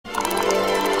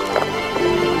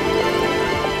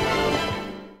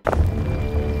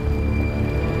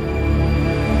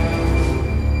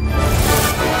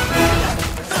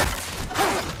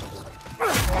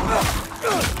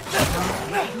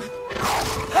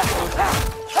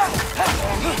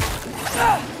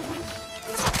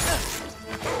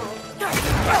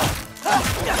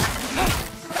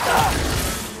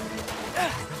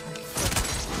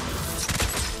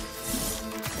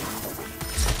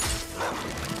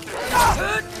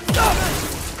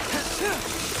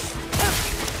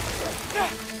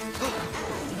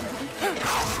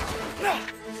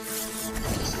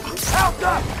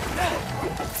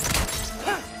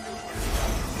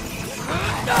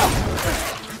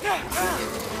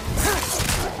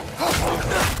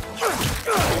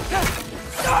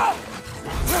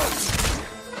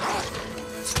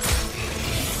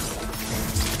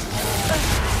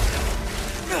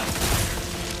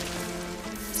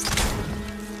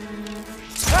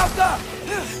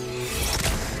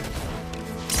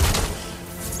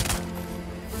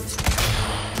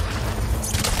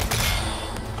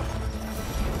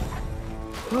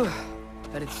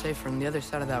Bet it's safer on the other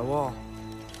side of that wall.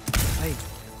 Wait,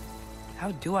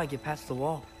 how do I get past the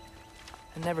wall?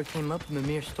 That never came up in the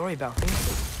mere story about him.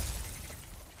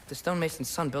 The stonemason's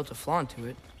son built a flaw into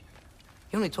it.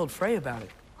 He only told Frey about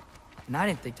it, and I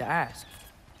didn't think to ask.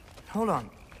 Hold on,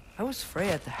 how was Frey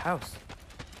at the house?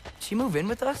 Did she move in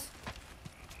with us?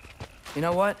 You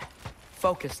know what?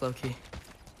 Focus, Loki.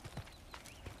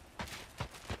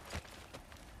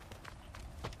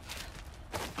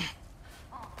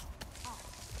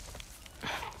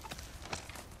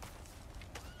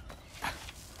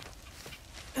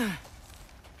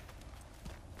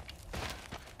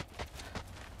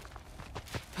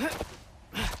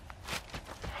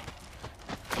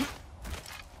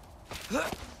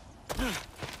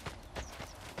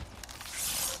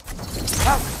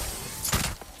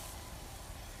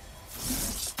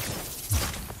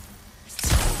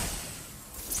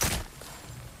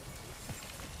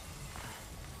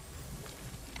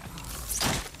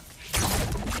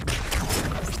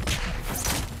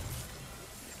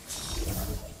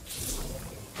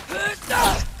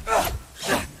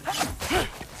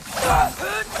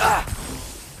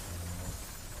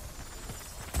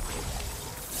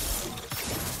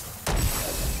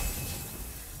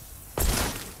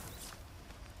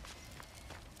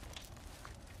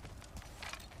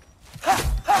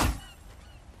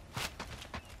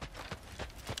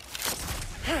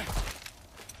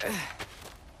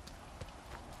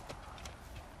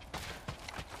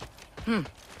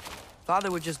 Father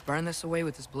would just burn this away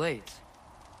with his blades.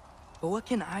 But what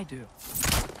can I do?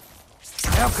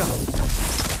 Elka!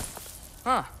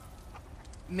 Huh.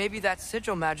 Maybe that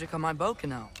sigil magic on my bow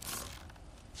can help.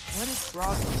 What does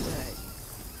Roslyn say?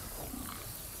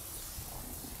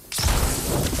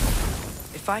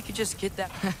 If I could just get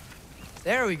that...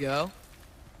 There we go.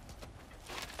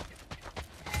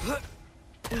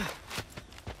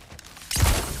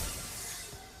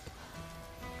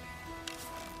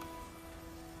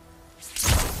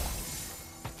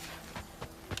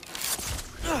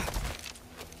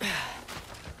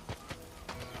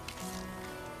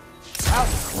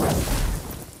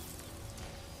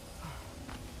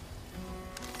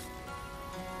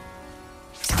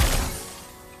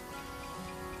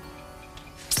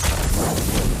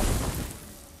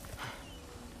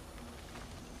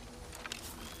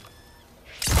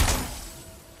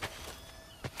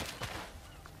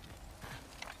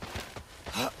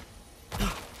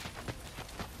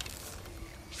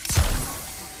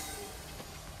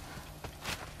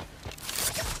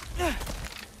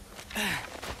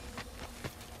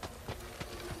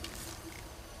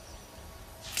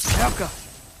 Elka!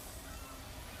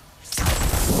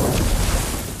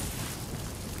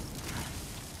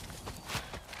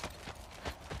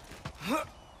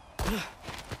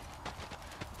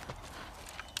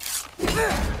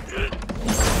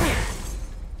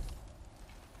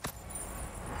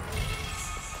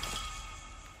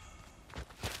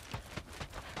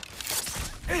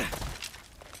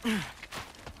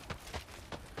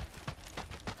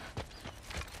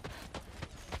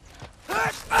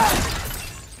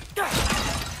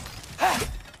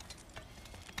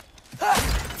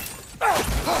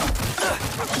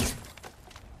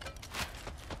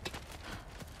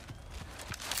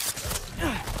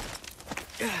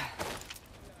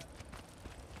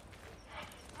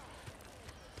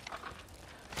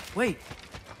 Wait,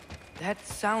 that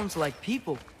sounds like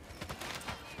people.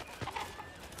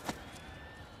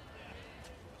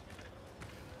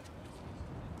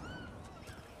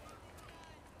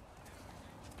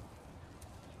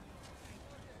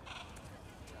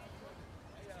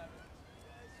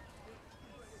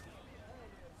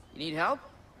 You need help?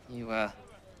 You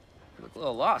look a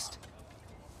little lost.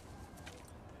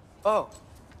 Oh,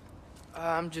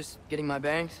 I'm just getting my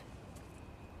bangs.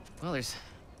 Well, there's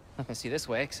nothing to see this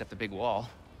way except the big wall.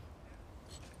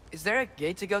 Is there a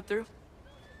gate to go through?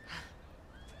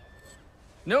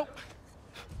 Nope.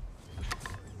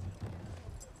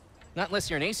 Not unless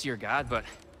you're an Aesir god, but I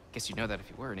guess you'd know that if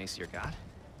you were an Aesir god.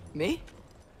 Me?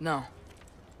 No.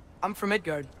 I'm from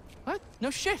Midgard. What? No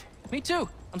shit. Me too.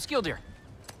 I'm Skildir.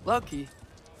 Lucky.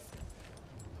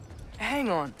 Hang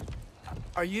on.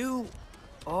 Are you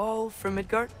all from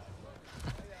Midgard?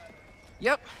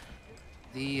 Yep.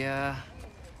 The,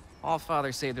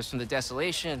 Allfather saved us from the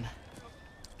desolation.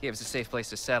 Gave us a safe place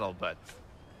to settle, but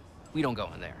we don't go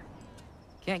in there.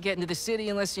 Can't get into the city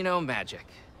unless you know magic.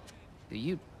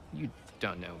 You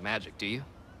don't know magic, do you?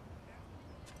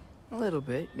 A little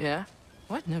bit, yeah.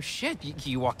 What? No shit.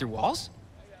 You walk through walls?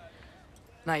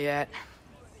 Not yet.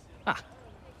 Huh.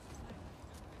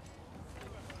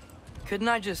 Couldn't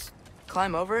I just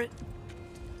climb over it?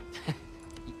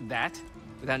 That?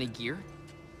 Without any gear?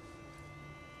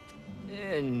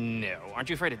 No. Aren't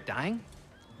you afraid of dying?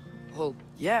 Well,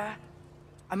 yeah.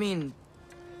 I mean,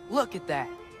 look at that.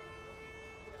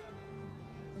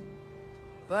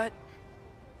 But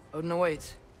Ödin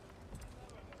awaits.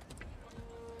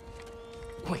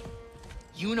 Wait,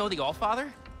 you know the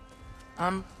Allfather?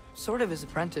 I'm sort of his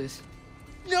apprentice.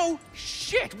 No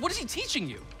shit! What is he teaching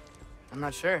you? I'm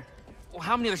not sure. Well,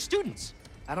 how many other students?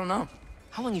 I don't know.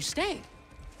 How long you staying?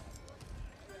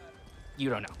 You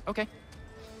don't know. Okay.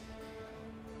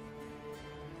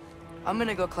 I'm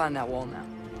gonna go climb that wall now.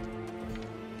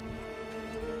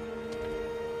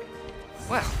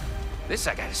 Well, this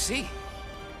I gotta see.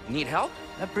 Need help?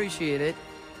 Appreciate it,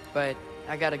 but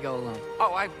I gotta go alone.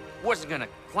 Oh, I wasn't gonna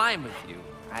climb with you.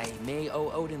 I may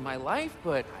owe Ödin my life,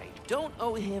 but I don't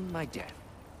owe him my death.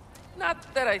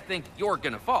 Not that I think you're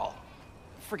gonna fall.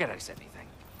 Forget I said anything.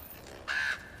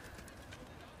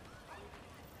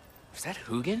 Is that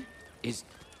Hugin? Is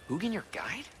Hugin your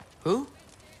guide? Who?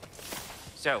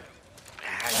 So,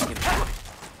 how you gonna do it?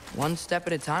 One step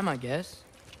at a time, I guess.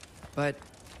 But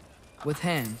with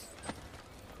hands.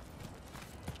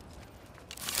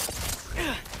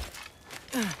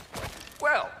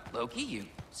 Well, Loki, you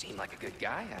seem like a good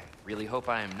guy. I really hope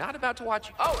I am not about to watch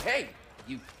you. Oh, hey,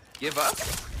 you give up?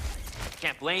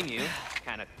 Can't blame you.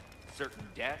 Kind of certain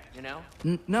death, you know?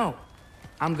 No,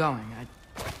 I'm going.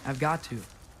 I've got to.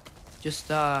 Just,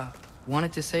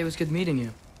 wanted to say it was good meeting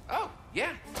you. Oh,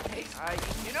 yeah. Hey,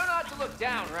 you know not to look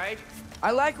down, right?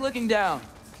 I like looking down.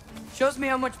 Shows me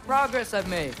how much progress I've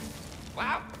made.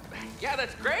 Wow. Yeah,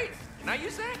 that's great. Can I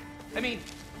use that? I mean,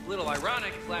 a little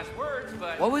ironic, last words,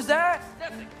 but... What was that?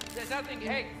 Nothing. Nothing.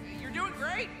 Hey, you're doing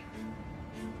great.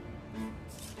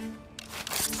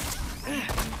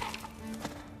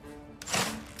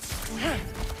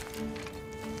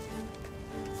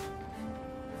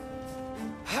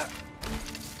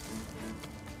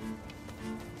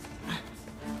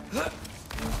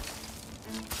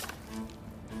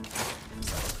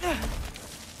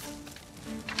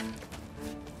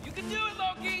 You can do it,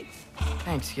 Loki!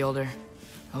 Thanks, Gilder.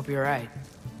 Hope you're right.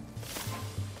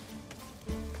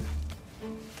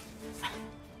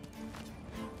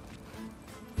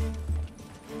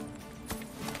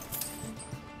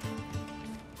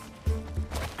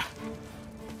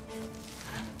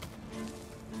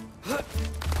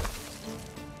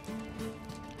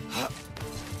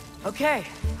 Okay,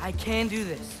 I can do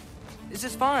this. This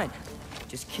is fine.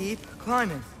 Just keep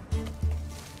climbing.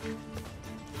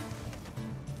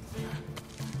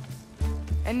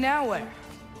 And now where?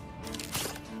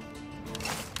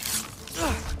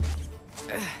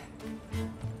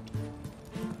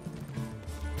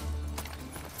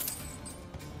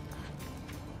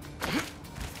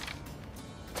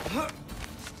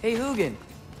 Hey, Hugin.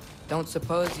 Don't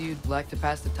suppose you'd like to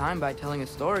pass the time by telling a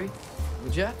story,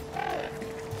 would ya?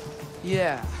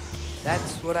 Yeah,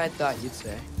 that's what I thought you'd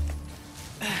say.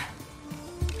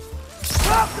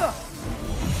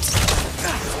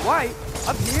 White?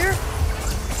 Up here?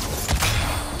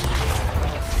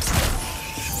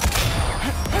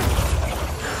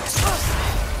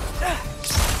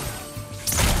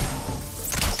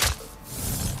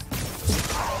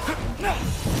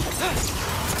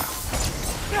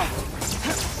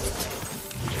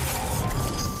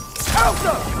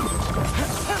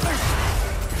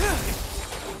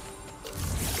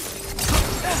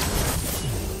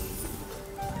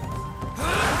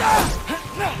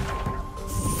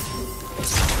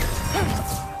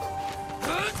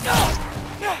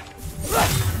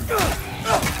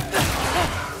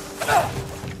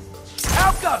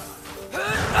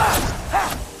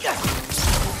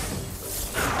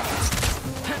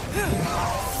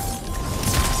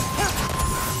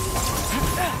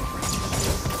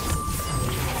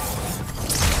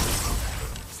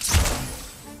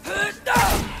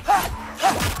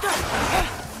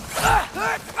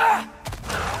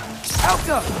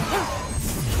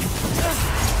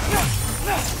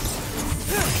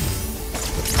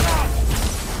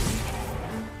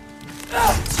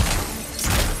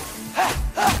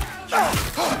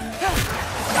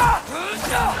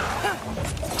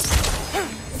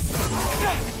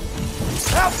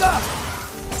 Alpha!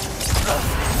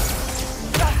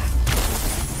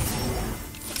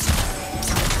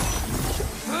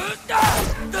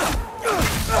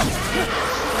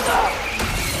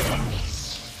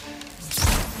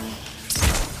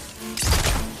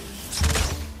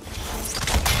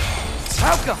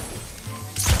 Alka!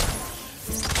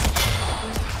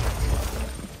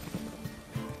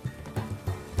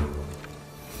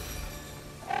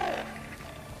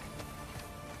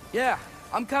 Yeah,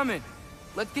 I'm coming.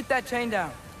 Let's get that chain down.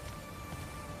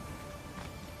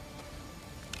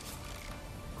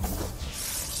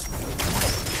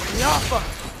 Alpha!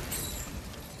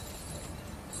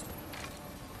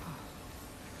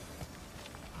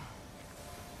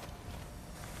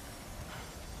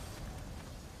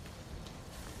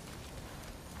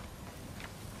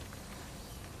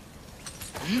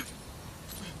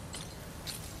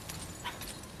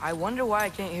 I wonder why I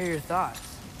can't hear your thoughts.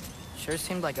 Sure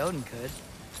seemed like Ödin could.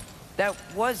 That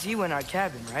was you in our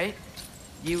cabin, right?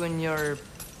 You and your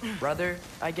brother,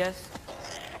 I guess?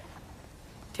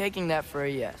 Taking that for a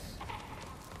yes.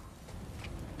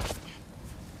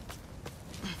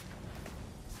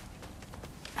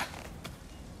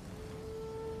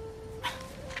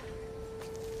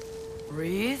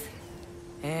 Breathe,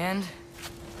 and...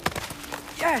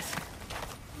 yes!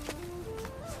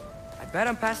 I bet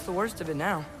I'm past the worst of it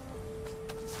now.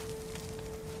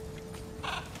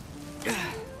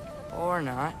 Or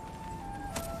not.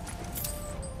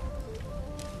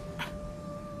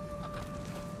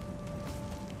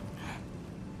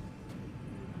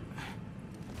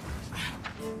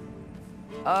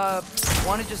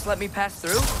 Wanna just let me pass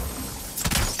through?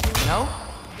 No?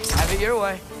 Have it your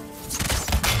way.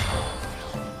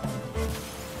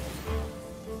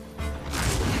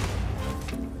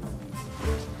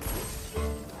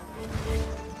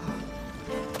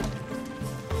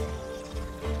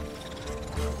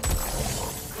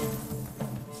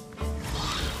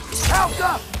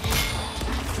 Up!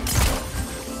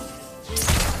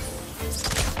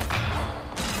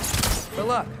 Good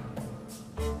luck.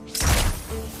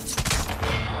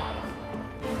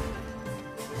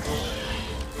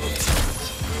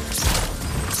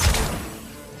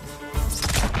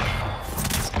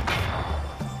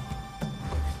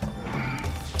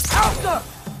 Alpha!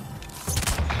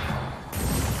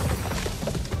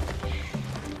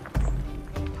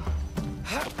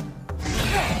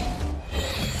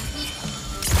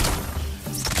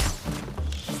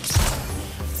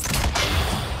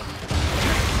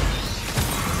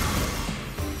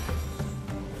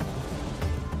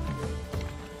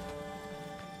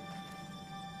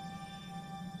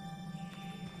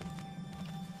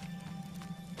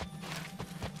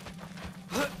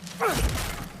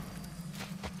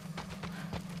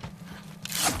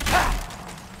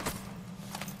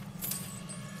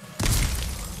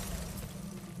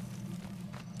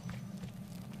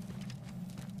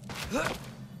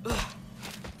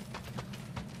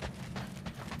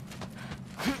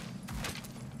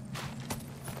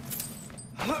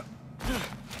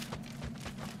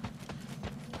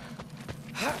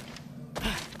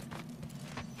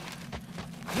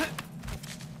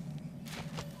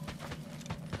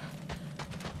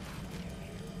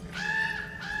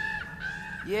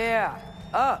 Yeah,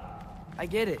 up. I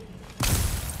get it.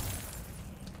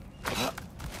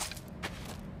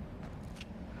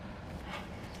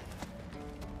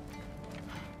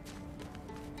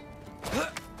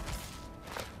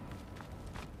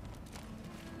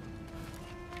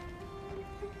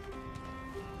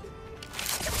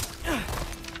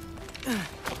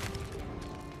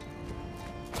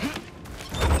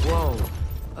 Whoa,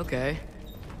 okay.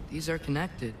 These are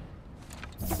connected.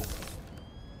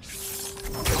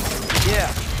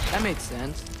 Yeah, that makes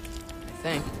sense. I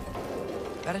think.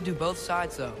 Gotta do both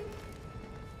sides, though.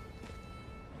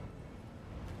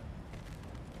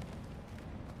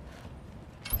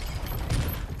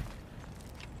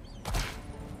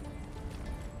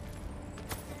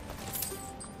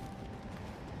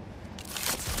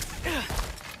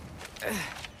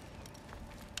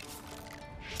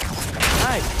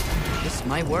 Nice. This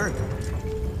might work.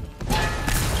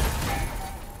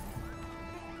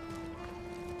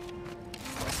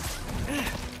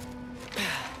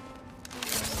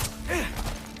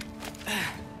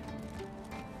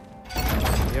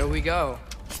 Here we go.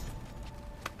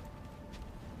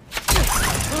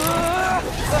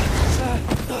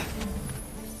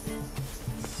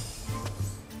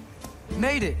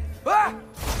 Made it! Ah!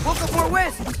 Woke up more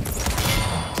wisps!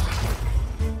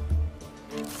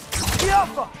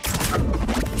 Alpha!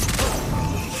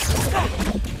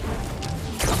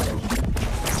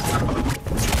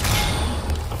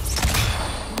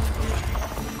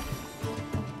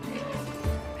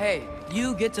 Hey,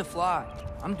 you get to fly.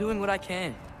 I'm doing what I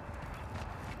can.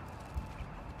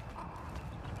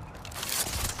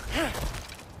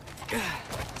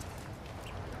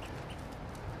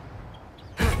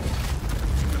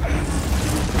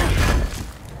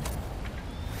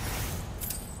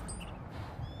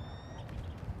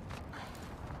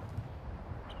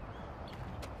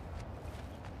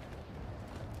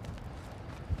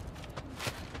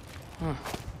 Huh.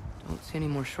 Don't see any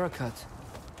more shortcuts.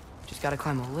 Just gotta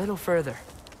climb a little further.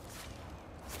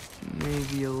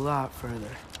 Maybe a lot further.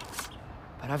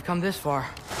 But I've come this far.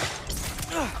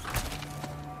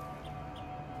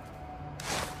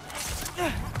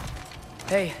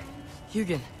 Hey,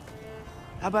 Hugin.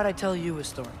 How about I tell you a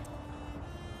story?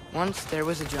 Once there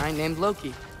was a giant named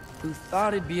Loki who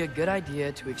thought it'd be a good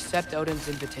idea to accept Odin's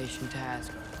invitation to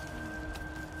Asgard.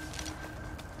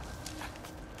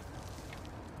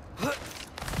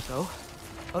 So,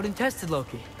 Odin tested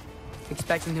Loki,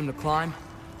 expecting him to climb,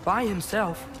 by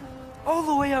himself, all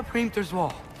the way up Hrimthur's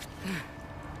wall.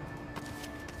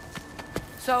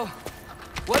 So,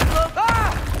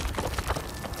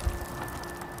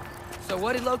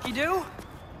 what did Loki do?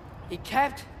 He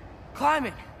kept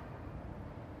climbing.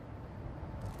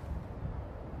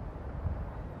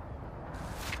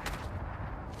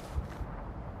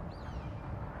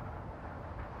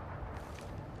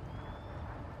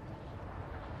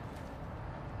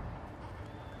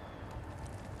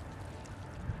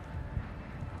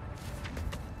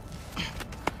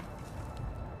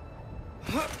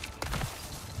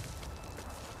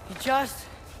 He just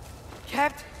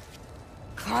kept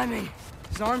climbing.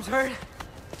 His arms hurt.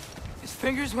 His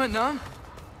fingers went numb.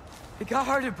 It got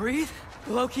hard to breathe.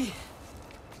 Loki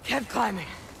kept climbing.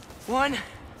 One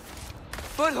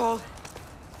foothold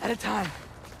at a time.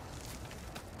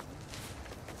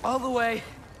 All the way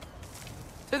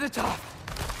to the top.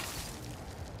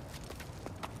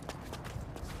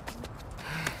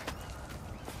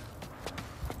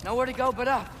 Nowhere to go but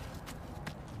up.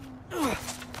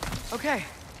 Okay,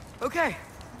 okay.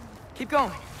 Keep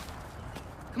going.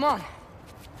 Come on.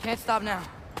 Can't stop now.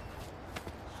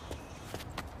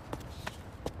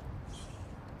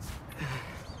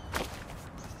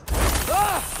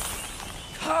 Ah!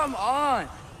 Come on!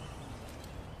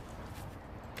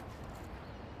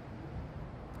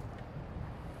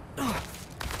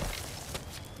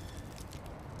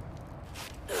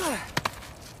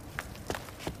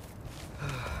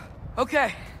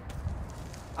 Okay.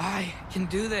 I can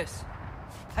do this.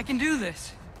 I can do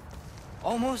this.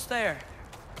 Almost there.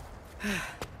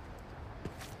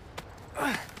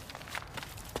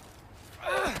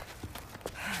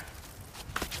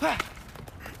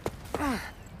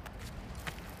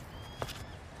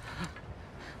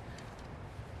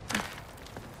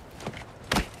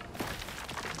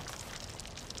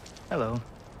 Hello.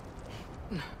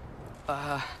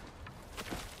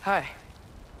 Hi.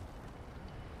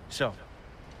 So,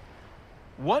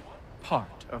 what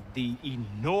part of the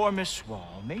enormous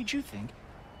wall made you think,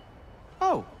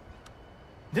 oh,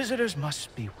 visitors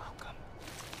must be welcome?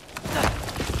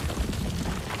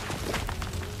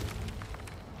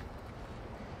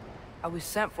 I was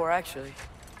sent for, actually.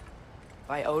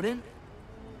 By Odin?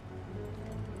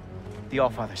 The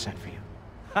Allfather sent for you.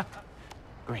 Ha!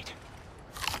 Great.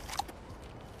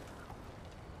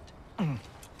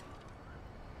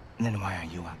 Then why are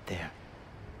you out there?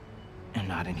 And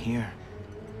not in here?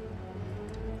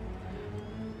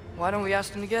 Why don't we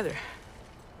ask them together?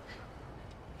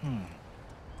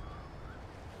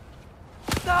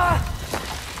 Ah!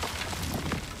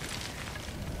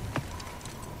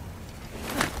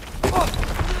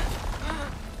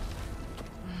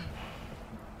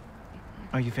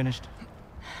 Are you finished?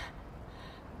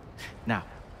 Now,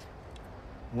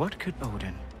 what could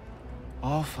Odin,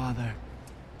 Allfather,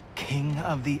 King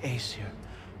of the Aesir,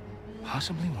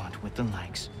 possibly want with the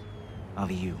likes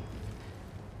of you?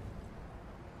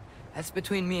 That's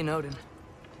between me and Odin.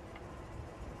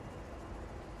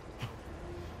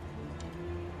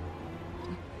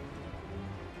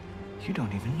 You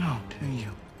don't even know, do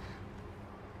you?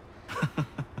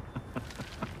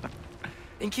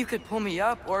 Think you could pull me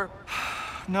up, or...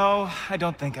 No, I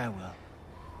don't think I will.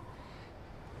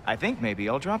 I think maybe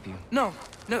I'll drop you. No.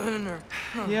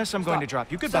 Yes, I'm going to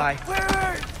drop you. Goodbye. Wait.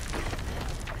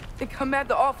 Think how mad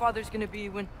the Allfather's gonna be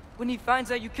when he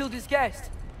finds out you killed his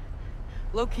guest.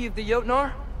 Loki of the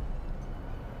Jotnar?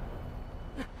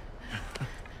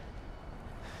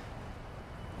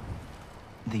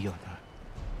 The Jotnar.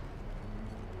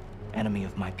 Enemy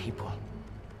of my people.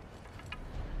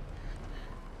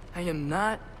 I am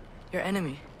not your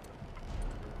enemy.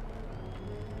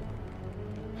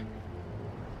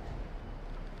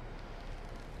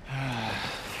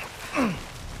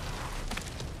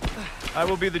 I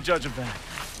will be the judge of that.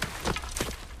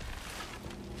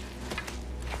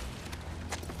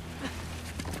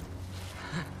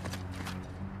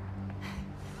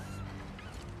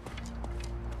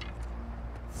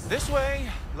 This way,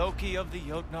 Loki of the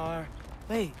Jotnar.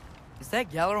 Wait, is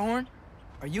that Gjallarhorn?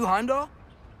 Are you Heimdall?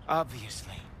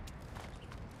 Obviously.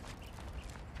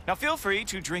 Now feel free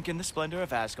to drink in the splendor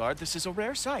of Asgard. This is a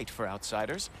rare sight for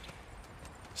outsiders.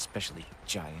 Especially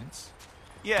giants.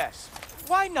 Yes,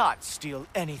 why not steal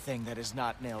anything that is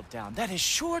not nailed down? That is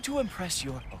sure to impress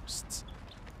your hosts.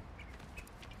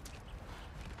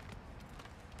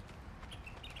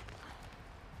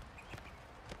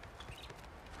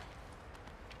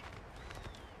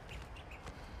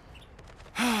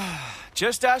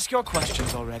 Just ask your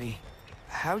questions already.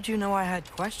 How'd you know I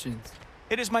had questions?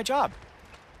 It is my job.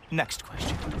 Next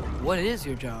question. What is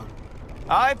your job?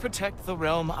 I protect the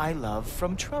realm I love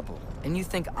from trouble. And you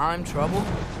think I'm trouble?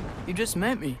 You just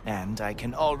met me. And I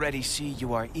can already see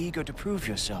you are eager to prove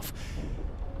yourself.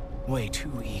 Way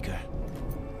too eager.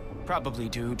 Probably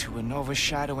due to an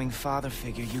overshadowing father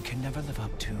figure you can never live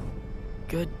up to.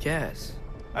 Good guess.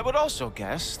 I would also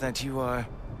guess that you are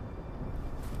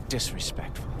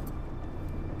disrespectful,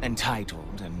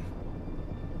 entitled, and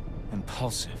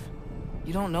impulsive.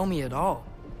 You don't know me at all.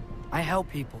 I help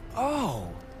people. Oh,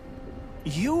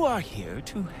 you are here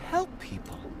to help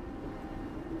people.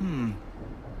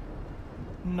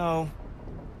 No.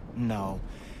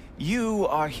 You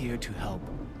are here to help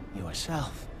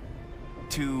yourself.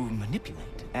 To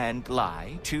manipulate and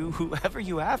lie to whoever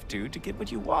you have to get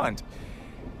what you want.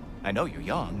 I know you're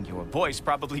young. Your voice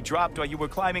probably dropped while you were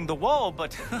climbing the wall,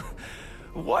 but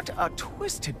what a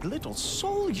twisted little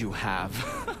soul you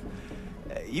have.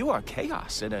 You are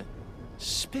chaos in a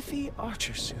spiffy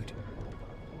archer suit.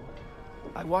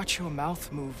 I watch your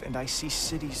mouth move and I see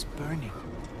cities burning.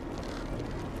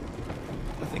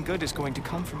 Nothing good is going to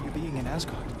come from you being in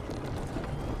Asgard.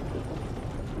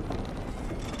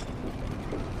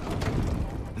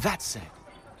 That said,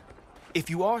 if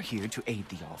you are here to aid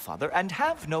the Allfather and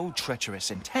have no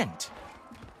treacherous intent,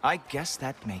 I guess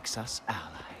that makes us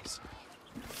allies.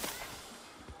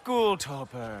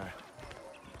 Ghoultoper.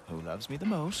 Who loves me the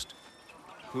most?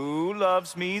 Who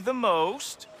loves me the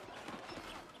most?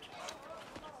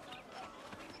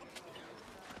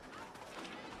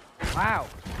 Wow,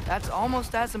 that's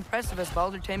almost as impressive as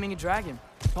Baldur taming a dragon.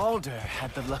 Baldur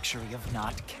had the luxury of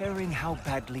not caring how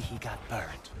badly he got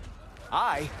burned.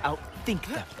 I outthink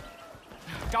them.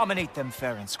 Dominate them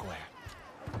fair and square.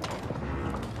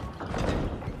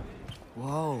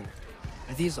 Whoa,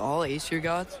 are these all Aesir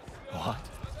gods? What?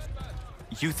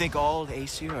 You think all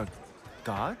Aesir are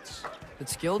gods? But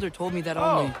Skilder told me that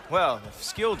only... Oh, well, if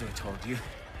Skilder told you,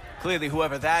 clearly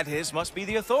whoever that is must be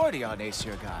the authority on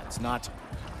Aesir gods, not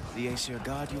the Aesir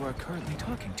god you are currently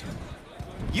talking to.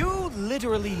 You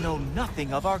literally know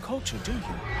nothing of our culture, do you?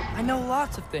 I know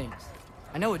lots of things.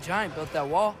 I know a giant built that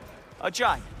wall. A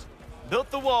giant built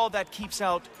the wall that keeps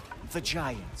out the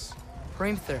giants.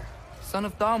 Hrimthur, son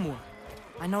of Thamur.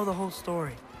 I know the whole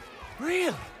story.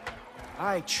 Really?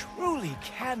 I truly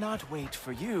cannot wait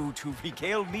for you to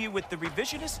regale me with the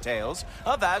revisionist tales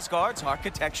of Asgard's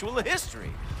architectural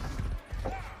history.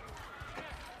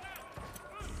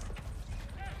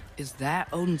 Is that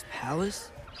Odin's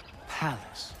palace?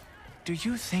 Palace? Do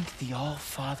you think the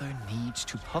All-Father needs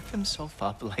to puff himself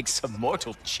up like some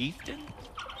mortal chieftain?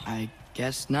 I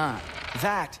guess not.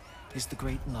 That is the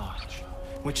Great Lodge,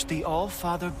 which the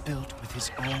All-Father built with his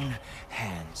own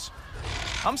hands.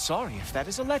 I'm sorry if that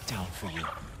is a letdown for you.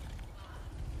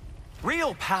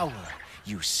 Real power,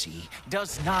 you see,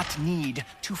 does not need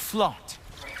to flaunt.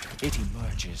 It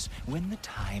emerges when the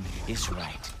time is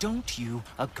right. Don't you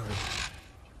agree?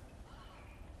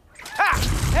 Ha!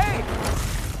 Hey!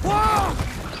 Whoa!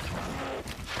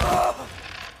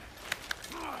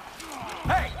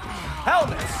 Hey!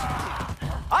 Helmets!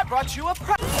 I brought you a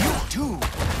You do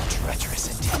treacherous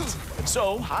intent.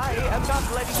 So I am not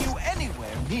letting you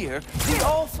anywhere near the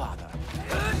All-Father.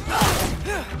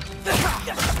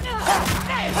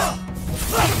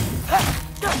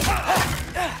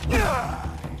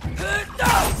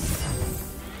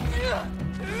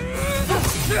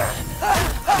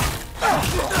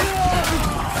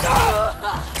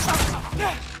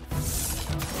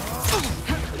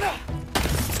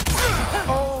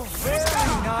 Oh,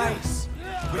 very nice.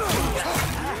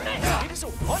 It is a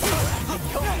wonder the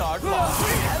Jotnar lost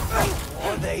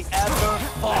before they ever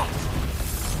fought.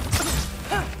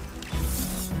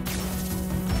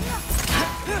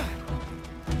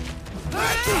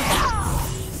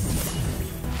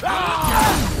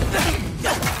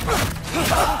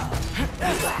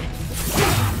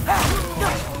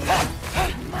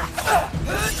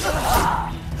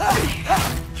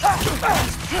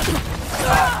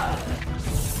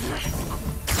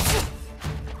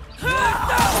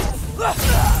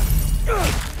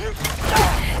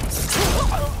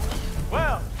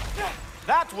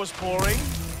 was boring.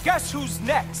 Guess who's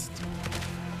next?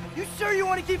 You sure you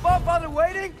want to keep Allfather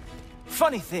waiting?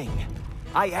 Funny thing,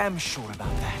 I am sure about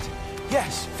that.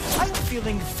 Yes, I'm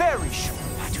feeling very sure,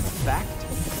 matter of fact.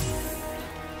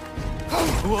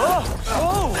 Whoa!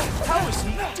 Whoa! How is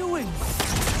he doing?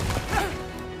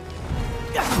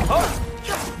 Oh,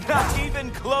 not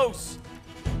even close.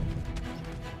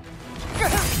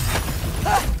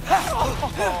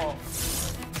 Oh.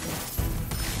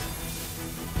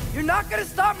 You're not gonna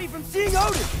stop me from seeing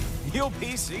Ödin! You'll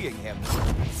be seeing him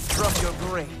from your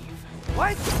grave.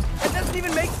 What? That doesn't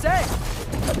even make sense!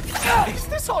 Is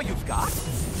this all you've got?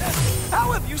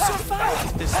 How have you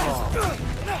survived this long?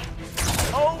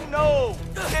 Oh no!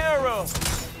 Arrow!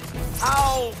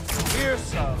 Ow!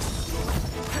 Fearsome!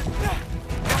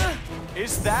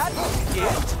 Is that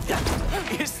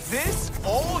it? Is this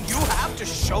all you have to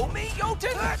show me,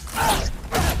 Ödin?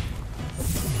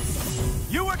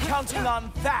 You were counting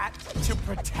on that to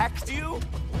protect you?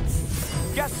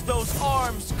 Guess those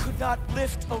arms could not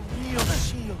lift a real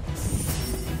shield.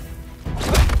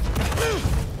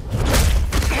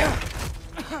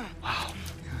 Wow.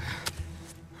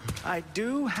 I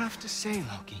do have to say,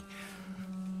 Loki,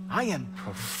 I am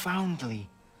profoundly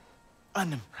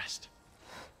unimpressed.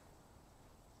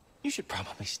 You should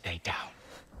probably stay down.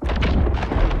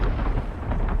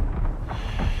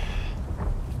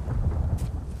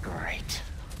 Great.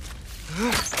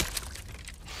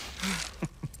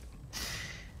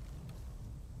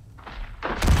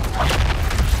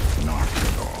 Knock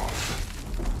it off.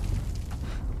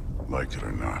 Like it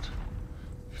or not,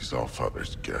 he's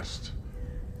Allfather's guest.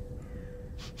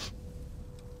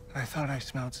 I thought I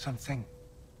smelled something.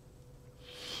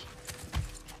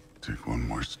 Take one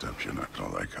more step, you're not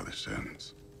gonna like how this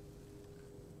ends.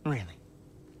 Really?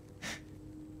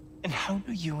 And how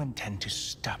do you intend to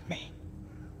stop me?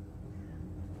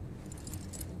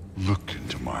 Look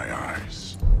into my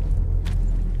eyes.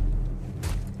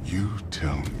 You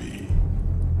tell me.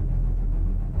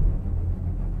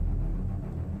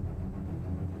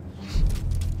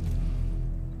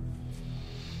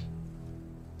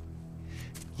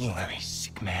 You are a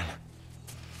sick man.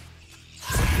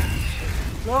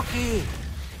 Loki,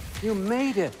 you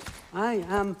made it. I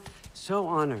am so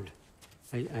honored.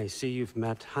 I see you've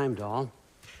met Heimdall.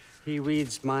 He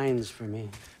reads minds for me.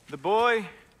 The boy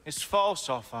is false,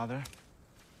 Allfather.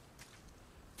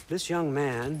 This young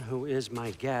man, who is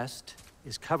my guest,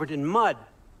 is covered in mud.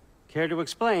 Care to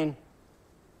explain?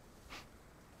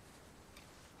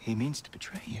 He means to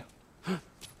betray you.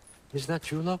 Is that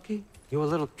true, Loki? You a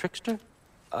little trickster?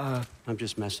 I'm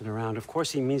just messing around. Of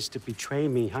course he means to betray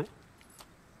me,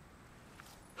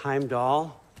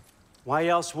 Heimdall? Why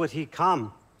else would he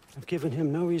come? I've given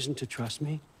him no reason to trust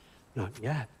me. Not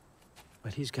yet.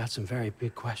 But he's got some very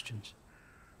big questions.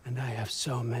 And I have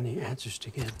so many answers to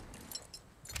give.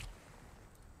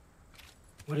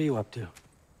 What are you up to?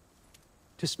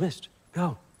 Dismissed.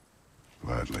 Go.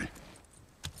 Gladly.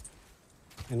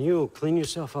 And you, clean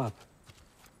yourself up.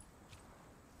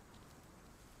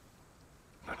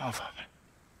 But Allfather.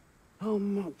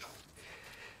 Oh,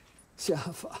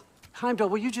 Heimdall,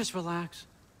 will you just relax?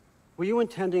 Were you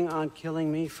intending on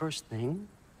killing me first thing?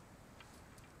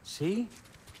 See?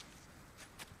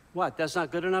 What, that's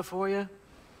not good enough for you?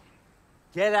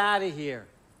 Get out of here.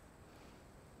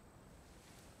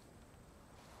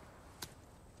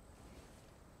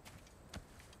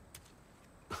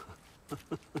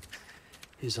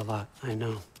 He's a lot, I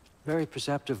know. Very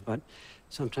perceptive, but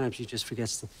sometimes he just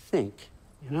forgets to think,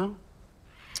 you know?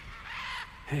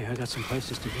 Hey, I got some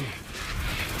places to be.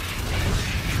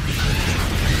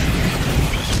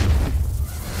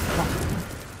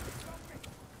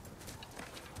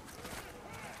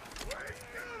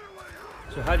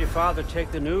 So how'd your father take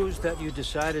the news that you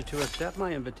decided to accept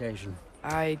my invitation?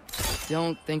 I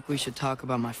don't think we should talk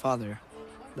about my father.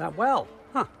 Not well,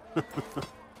 huh?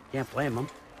 Can't blame him.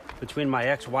 Between my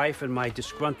ex-wife and my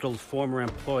disgruntled former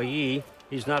employee,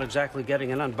 he's not exactly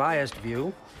getting an unbiased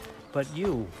view. But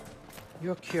you're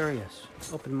curious,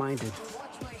 open-minded.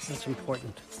 That's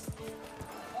important.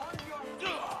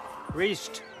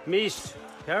 Meest,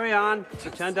 carry on.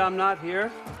 Pretend I'm not here.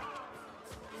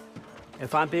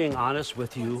 If I'm being honest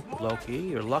with you, Loki,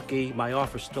 you're lucky my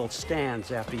offer still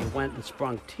stands after you went and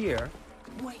sprung Tyr.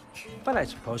 But I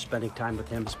suppose spending time with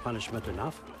him is punishment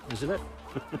enough, isn't it?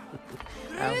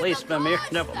 At least Mimir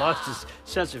never lost his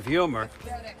sense of humor.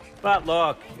 But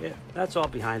look, that's all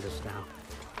behind us now.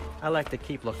 I like to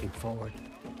keep looking forward.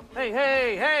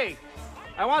 Hey!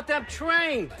 I want them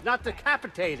trained, not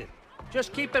decapitated.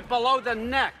 Just keep it below the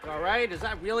neck, all right? Is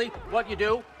that really what you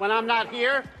do when I'm not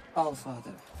here?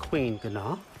 Allfather. Queen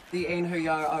Gná, The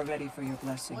Einherjar are ready for your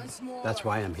blessings. That's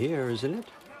why I'm here, isn't it?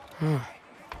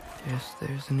 Yes,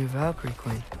 there's a new Valkyrie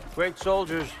Queen. Great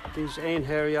soldiers, these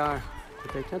Einherjar,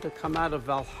 but they tend to come out of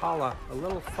Valhalla a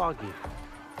little foggy.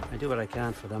 I do what I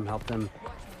can for them, help them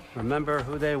remember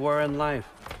who they were in life.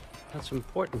 That's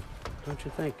important, don't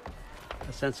you think?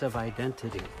 A sense of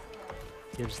identity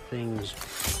gives things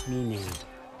meaning.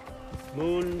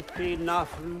 Moon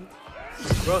Nafen,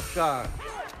 Hrothgar.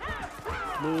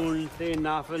 Moon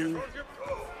Nafen,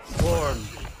 Orm.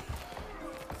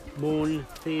 Moon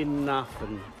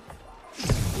Nafen,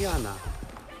 Yana.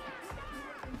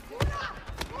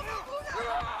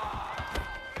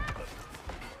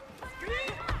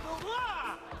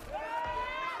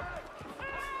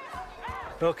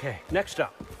 Okay, next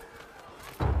up.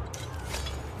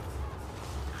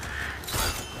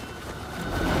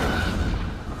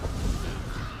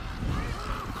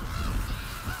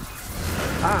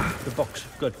 Ah, the books.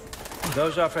 Good.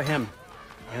 Those are for him.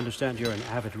 I understand you're an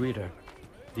avid reader.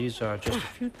 These are just a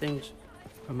few things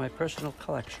from my personal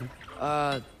collection.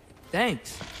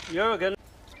 Thanks. Jürgen.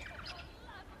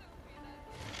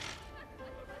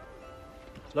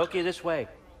 Loki, this way.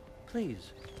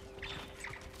 Please.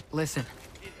 Listen,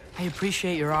 I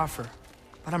appreciate your offer,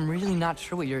 but I'm really not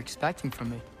sure what you're expecting from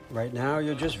me. Right now,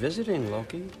 you're just visiting,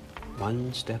 Loki.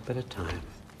 One step at a time.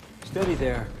 Steady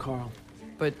there, Carl.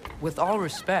 But with all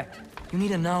respect, you need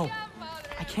to know,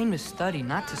 I came to study,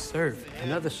 not to serve.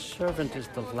 Another servant is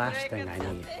the last thing I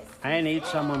need. I need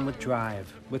someone with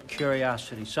drive, with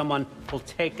curiosity, someone who'll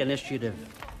take initiative.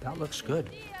 That looks good.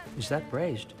 Is that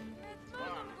braised?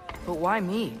 But why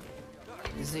me?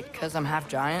 Is it because I'm half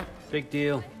giant? Big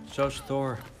deal. So's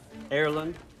Thor.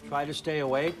 Erland, try to stay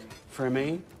awake for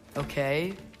me.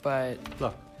 Okay, but...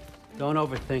 Look, don't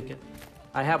overthink it.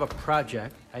 I have a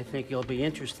project I think you'll be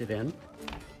interested in.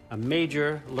 A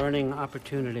major learning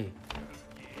opportunity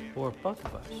for both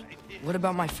of us. What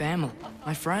about my family,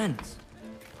 my friends?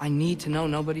 I need to know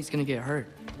nobody's gonna get hurt.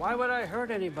 Why would I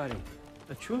hurt anybody?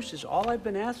 A truce is all I've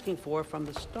been asking for from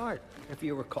the start, if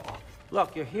you recall.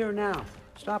 Look, you're here now.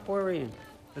 Stop worrying.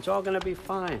 It's all gonna be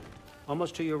fine.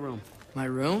 Almost to your room. My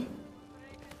room?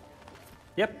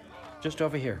 Yep, just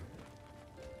over here.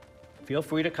 Feel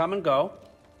free to come and go.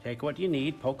 Take what you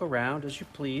need, poke around as you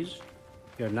please.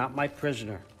 You're not my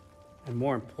prisoner. And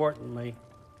more importantly,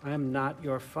 I'm not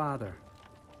your father.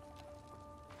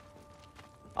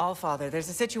 Allfather, there's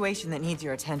a situation that needs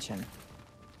your attention.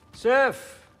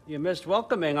 Sif, you missed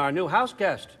welcoming our new house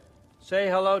guest. Say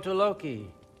hello to Loki.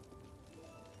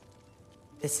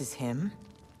 This is him?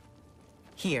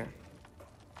 Here.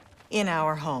 In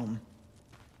our home.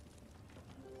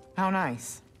 How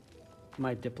nice.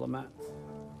 My diplomat.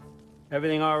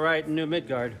 Everything all right in New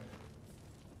Midgard?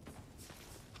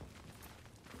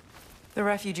 The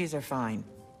refugees are fine.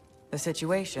 The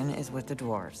situation is with the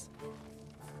dwarves.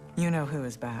 You know who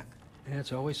is back. Yeah,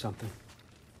 it's always something.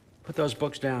 Put those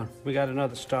books down. We got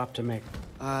another stop to make.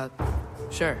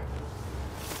 Sure.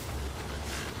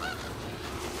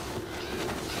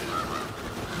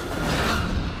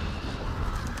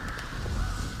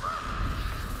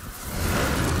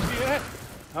 Yeah.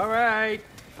 All right.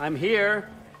 I'm here.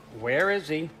 Where is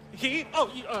he?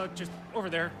 Just over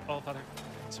there, Allfather.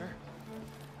 Sir.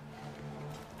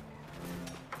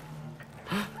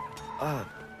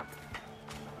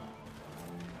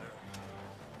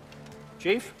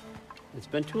 Chief, it's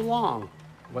been too long.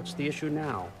 What's the issue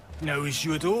now? No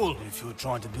issue at all if you're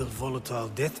trying to build volatile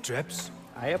death traps.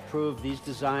 I approve these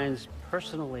designs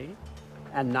personally,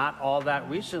 and not all that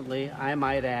recently, I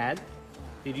might add.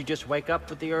 Did you just wake up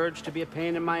with the urge to be a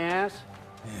pain in my ass?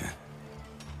 Yeah.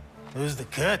 Who's the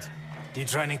cut?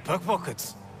 Detraining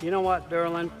pickpockets. You know what,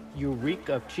 Derlin? You reek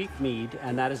of cheap mead,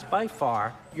 and that is by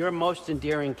far your most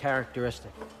endearing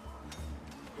characteristic.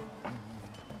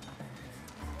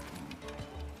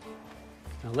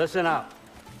 Now listen up.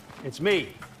 It's me,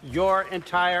 your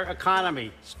entire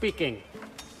economy, speaking.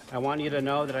 I want you to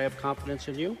know that I have confidence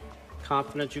in you.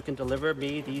 Confidence you can deliver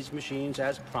me these machines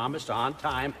as promised, on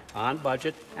time, on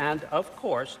budget, and of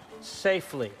course,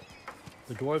 safely.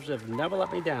 The dwarves have never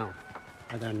let me down,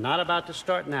 and they're not about to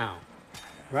start now.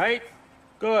 Right?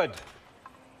 Good.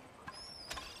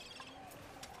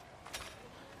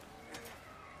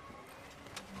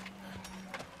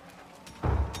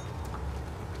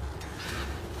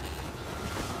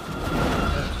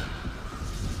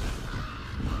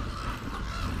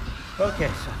 Okay,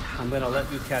 son, I'm gonna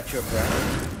let you catch your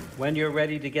breath. When you're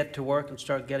ready to get to work and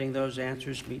start getting those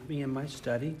answers, meet me in my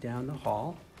study down the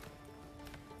hall.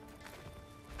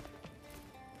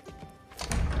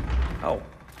 Oh,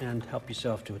 and help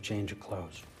yourself to a change of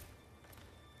clothes.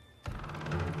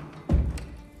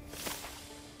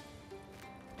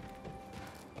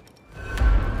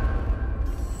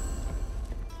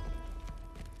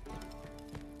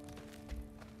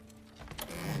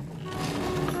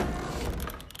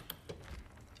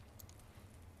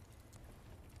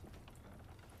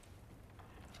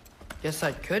 Guess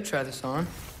I could try this on.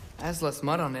 It has less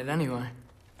mud on it anyway.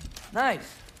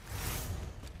 Nice.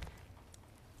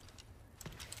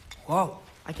 Whoa,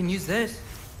 I can use this.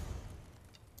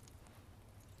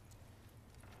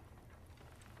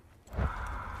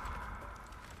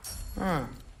 Huh,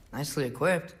 nicely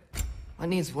equipped. What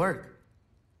needs work?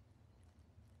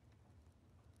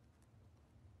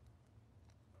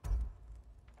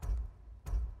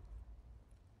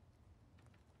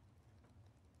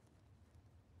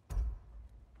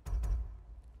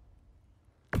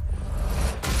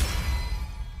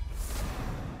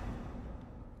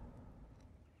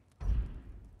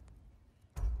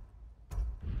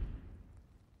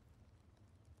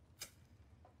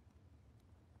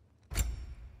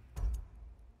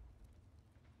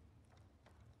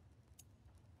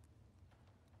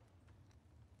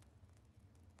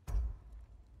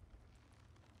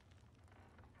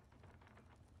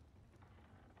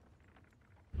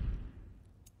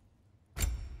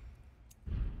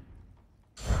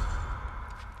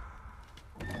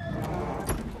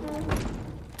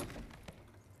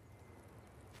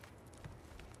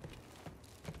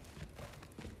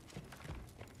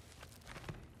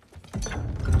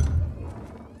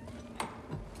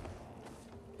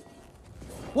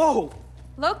 Whoa!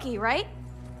 Loki, right?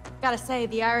 Gotta say,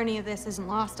 the irony of this isn't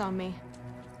lost on me.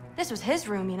 This was his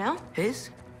room, you know? His?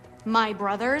 My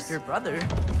brother's. Your brother?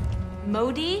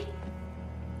 Modi?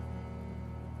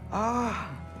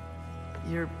 Ah,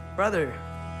 your brother.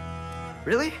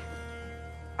 Really?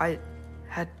 I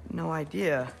had no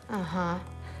idea. Uh-huh.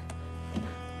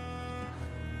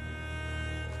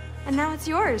 And now it's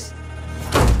yours.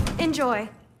 Enjoy.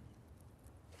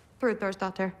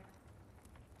 Daughter.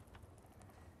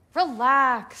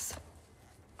 Relax.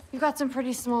 You've got some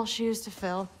pretty small shoes to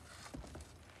fill.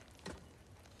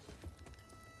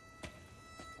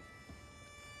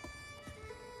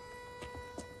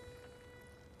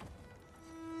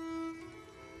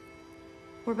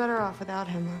 We're better off without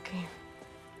him, Loki.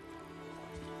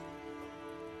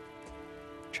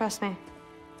 Trust me.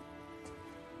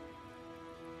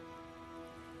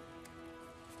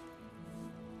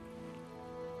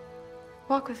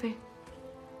 Walk with me.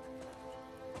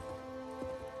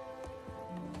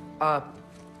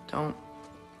 Don't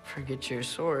forget your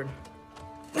sword.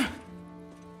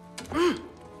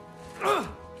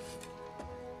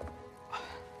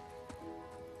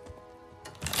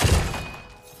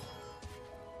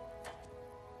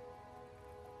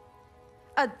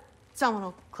 Someone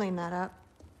will clean that up.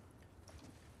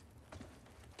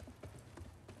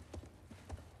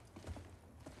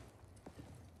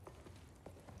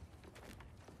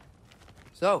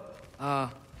 So,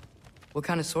 what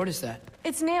kind of sword is that?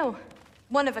 It's new.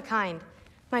 One of a kind.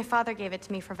 My father gave it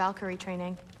to me for Valkyrie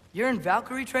training. You're in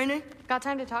Valkyrie training? Got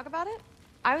time to talk about it?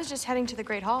 I was just heading to the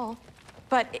Great Hall.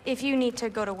 But if you need to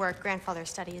go to work,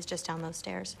 Grandfather's study is just down those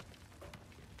stairs.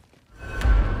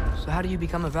 So how do you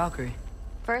become a Valkyrie?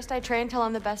 First, I train till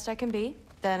I'm the best I can be.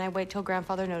 Then I wait till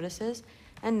Grandfather notices.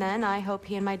 And then I hope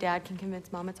he and my dad can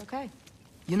convince Mom it's okay.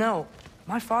 You know,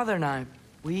 my father and I,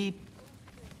 we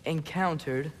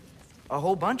encountered a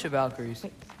whole bunch of Valkyries.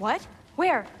 Wait, what?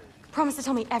 Where? Promise to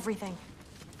tell me everything.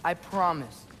 I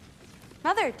promise.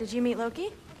 Mother, did you meet Loki?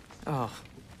 Oh,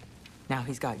 now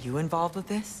he's got you involved with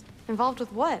this? Involved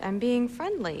with what? I'm being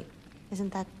friendly.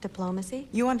 Isn't that diplomacy?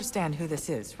 You understand who this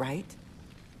is, right?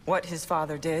 What his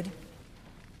father did?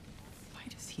 Why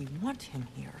does he want him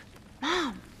here?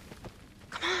 Mom!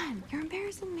 Come on, you're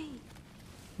embarrassing me.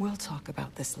 We'll talk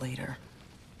about this later.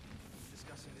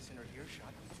 Discussing this in her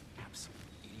earshot. Absolute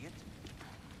idiot.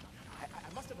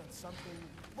 I must have done something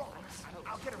wrong.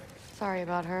 I'll get her. Sorry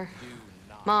about her.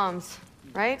 Moms,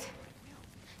 right?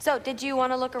 So, did you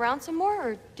want to look around some more,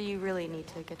 or do you really need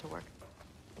to get to work?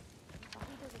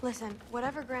 Listen,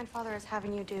 whatever Grandfather is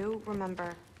having you do,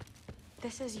 remember,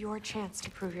 this is your chance to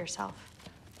prove yourself.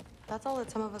 That's all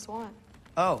that some of us want.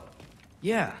 Oh,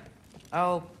 yeah.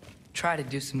 I'll try to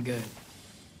do some good.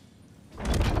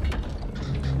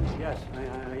 Yes,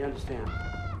 I understand.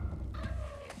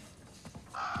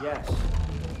 Yes.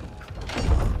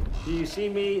 Do you see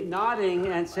me nodding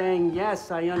and saying, yes,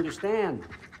 I understand?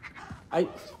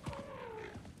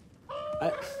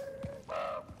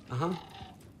 Uh-huh.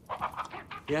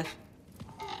 Yes.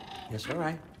 Yes, all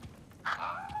right.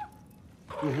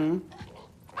 Mm-hmm.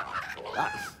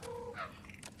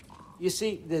 You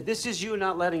see, this is you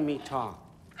not letting me talk.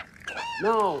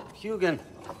 No, Hugin,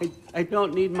 I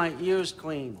don't need my ears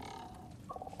cleaned.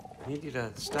 I need you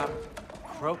to stop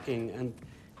croaking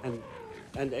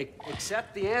and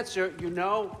accept the answer you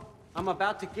know I'm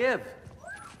about to give.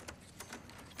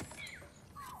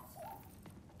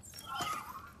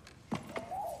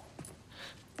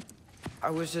 I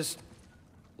was just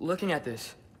looking at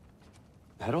this.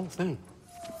 That old thing.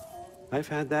 I've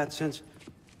had that since...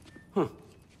 Huh.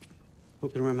 Who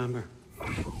can remember?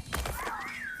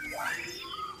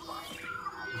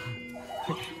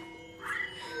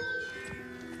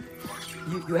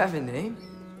 You have a name?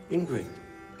 Ingrid.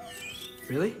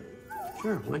 Really?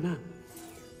 Sure, why not?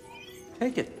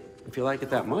 Take it, if you like it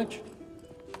that much.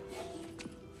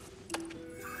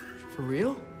 For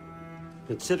real?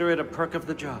 Consider it a perk of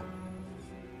the job.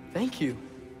 Thank you.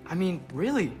 I mean,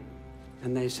 really.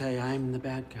 And they say I'm the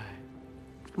bad guy.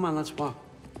 Come on, let's walk.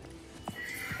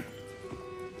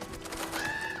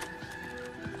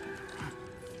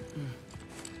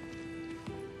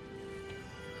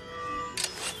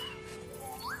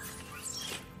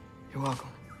 You're welcome.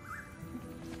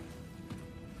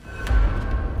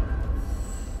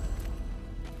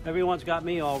 Everyone's got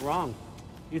me all wrong.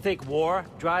 You think war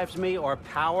drives me, or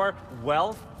power,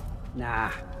 wealth?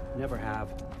 Nah, never have.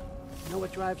 You know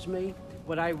what drives me?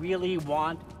 What I really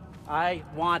want? I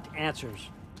want answers.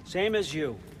 Same as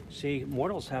you. See,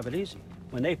 mortals have it easy.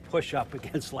 When they push up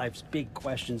against life's big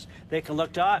questions, they can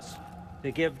look to us.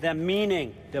 They give them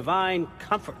meaning, divine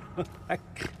comfort.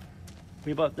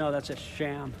 We both know that's a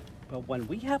sham. But when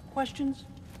we have questions,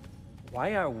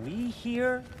 why are we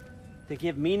here? To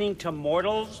give meaning to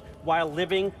mortals while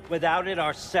living without it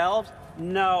ourselves?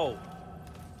 No.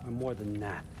 We're more than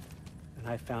that. And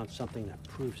I found something that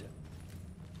proves it.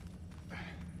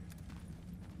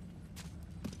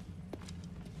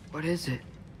 What is it?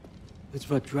 It's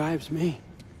what drives me.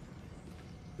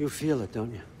 You feel it,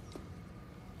 don't you?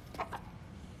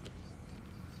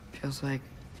 Feels like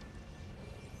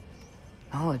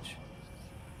knowledge.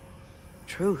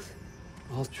 Truth.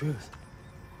 All truth.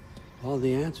 All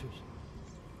the answers.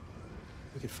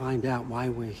 We could find out why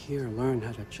we're here, learn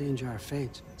how to change our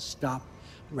fates, stop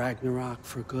Ragnarok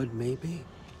for good, maybe.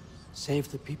 Save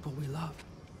the people we love.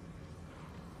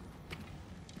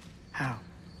 How?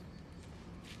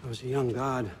 I was a young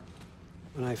god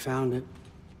when I found it.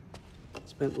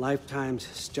 Spent lifetimes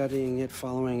studying it,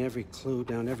 following every clue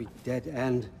down every dead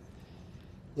end,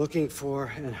 looking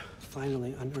for and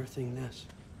finally unearthing this.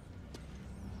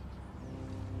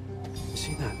 You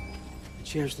see that? It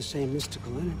shares the same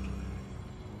mystical energy.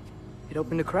 It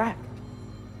opened a crack.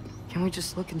 Can we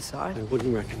just look inside? I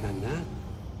wouldn't recommend that.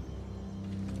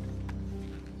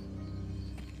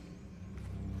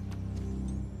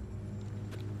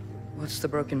 What's the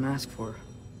broken mask for?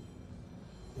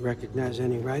 You recognize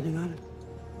any writing on it?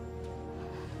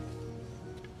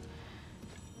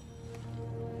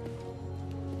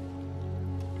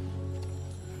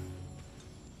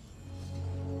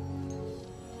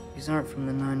 These aren't from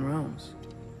the Nine Realms.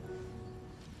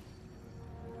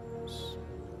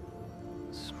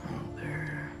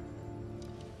 Smolder.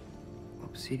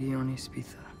 Obsidione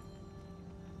Spitha.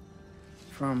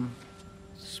 From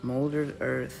smoldered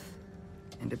earth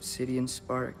and obsidian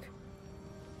spark.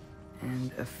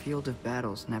 And a field of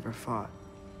battles never fought.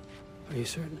 Are you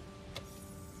certain?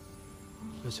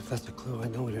 Because if that's a clue, I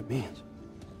know what it means.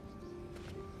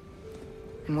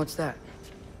 And what's that?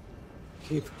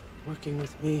 Keep working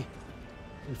with me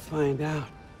and find out.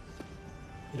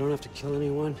 You don't have to kill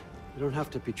anyone. You don't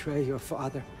have to betray your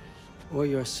father or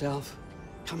yourself.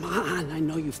 Come on, I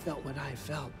know you felt what I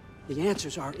felt. The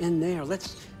answers are in there.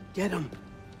 Let's get them.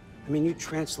 I mean, you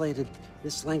translated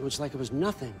this language like it was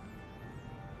nothing.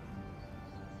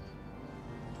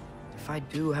 If I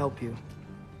do help you,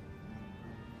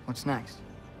 what's next?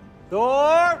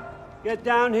 Thor! Get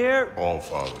down here! All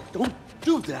Father. Don't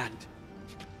do that!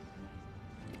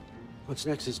 What's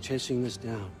next is chasing this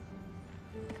down.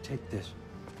 Take this,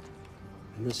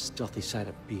 and this stealthy side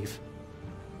of beef,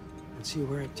 and see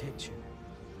where it takes you.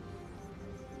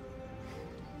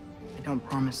 I don't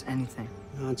promise anything.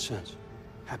 Nonsense.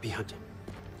 Happy hunting.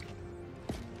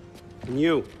 And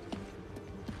you,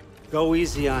 go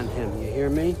easy on him, you hear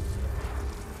me?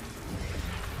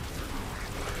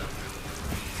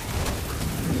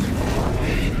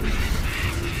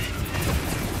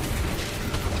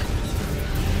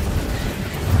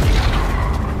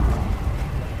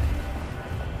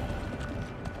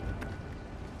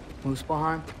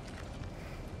 Muspelheim?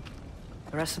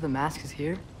 The rest of the mask is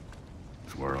here?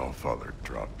 It's where All Father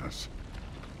dropped us.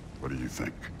 What do you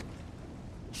think?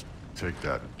 Just take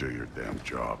that and do your damn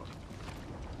job.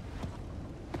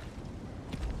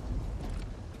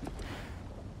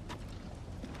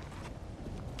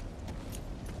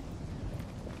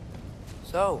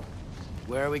 So,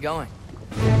 where are we going?